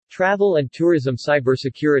Travel and tourism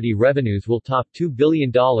cybersecurity revenues will top $2 billion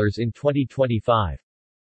in 2025.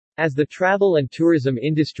 As the travel and tourism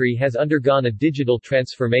industry has undergone a digital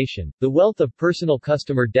transformation, the wealth of personal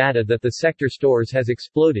customer data that the sector stores has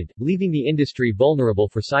exploded, leaving the industry vulnerable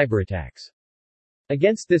for cyberattacks.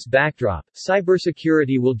 Against this backdrop,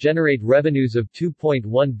 cybersecurity will generate revenues of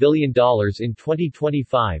 $2.1 billion in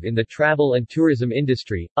 2025 in the travel and tourism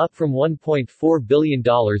industry, up from $1.4 billion in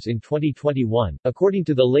 2021, according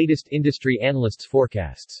to the latest industry analysts'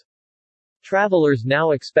 forecasts. Travelers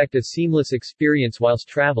now expect a seamless experience whilst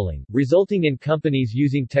traveling, resulting in companies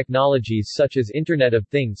using technologies such as Internet of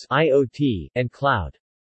Things (IoT) and cloud.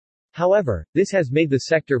 However, this has made the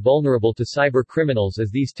sector vulnerable to cyber criminals as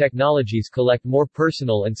these technologies collect more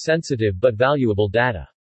personal and sensitive but valuable data.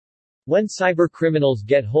 When cyber criminals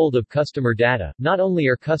get hold of customer data, not only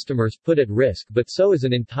are customers put at risk but so is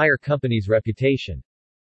an entire company's reputation.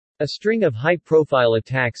 A string of high-profile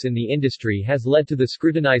attacks in the industry has led to the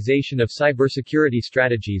scrutinization of cybersecurity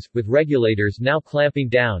strategies, with regulators now clamping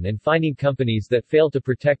down and fining companies that fail to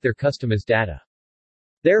protect their customers' data.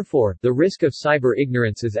 Therefore, the risk of cyber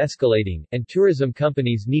ignorance is escalating, and tourism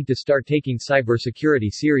companies need to start taking cybersecurity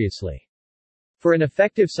seriously. For an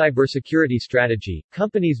effective cybersecurity strategy,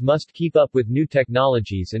 companies must keep up with new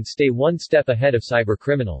technologies and stay one step ahead of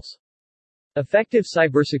cybercriminals. Effective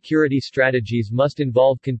cybersecurity strategies must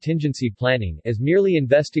involve contingency planning, as merely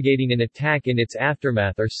investigating an attack in its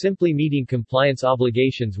aftermath or simply meeting compliance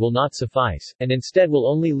obligations will not suffice, and instead will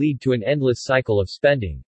only lead to an endless cycle of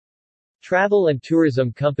spending. Travel and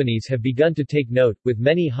tourism companies have begun to take note, with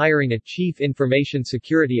many hiring a Chief Information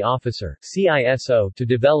Security Officer (CISO) to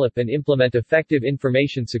develop and implement effective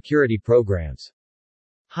information security programs.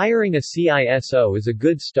 Hiring a CISO is a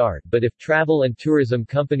good start, but if travel and tourism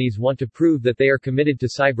companies want to prove that they are committed to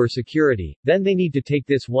cybersecurity, then they need to take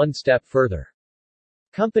this one step further.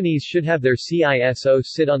 Companies should have their CISO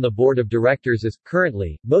sit on the board of directors as,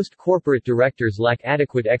 currently, most corporate directors lack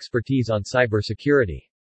adequate expertise on cybersecurity.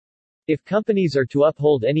 If companies are to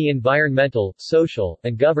uphold any environmental, social,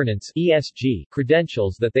 and governance (ESG)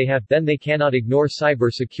 credentials that they have, then they cannot ignore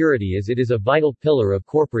cybersecurity as it is a vital pillar of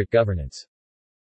corporate governance.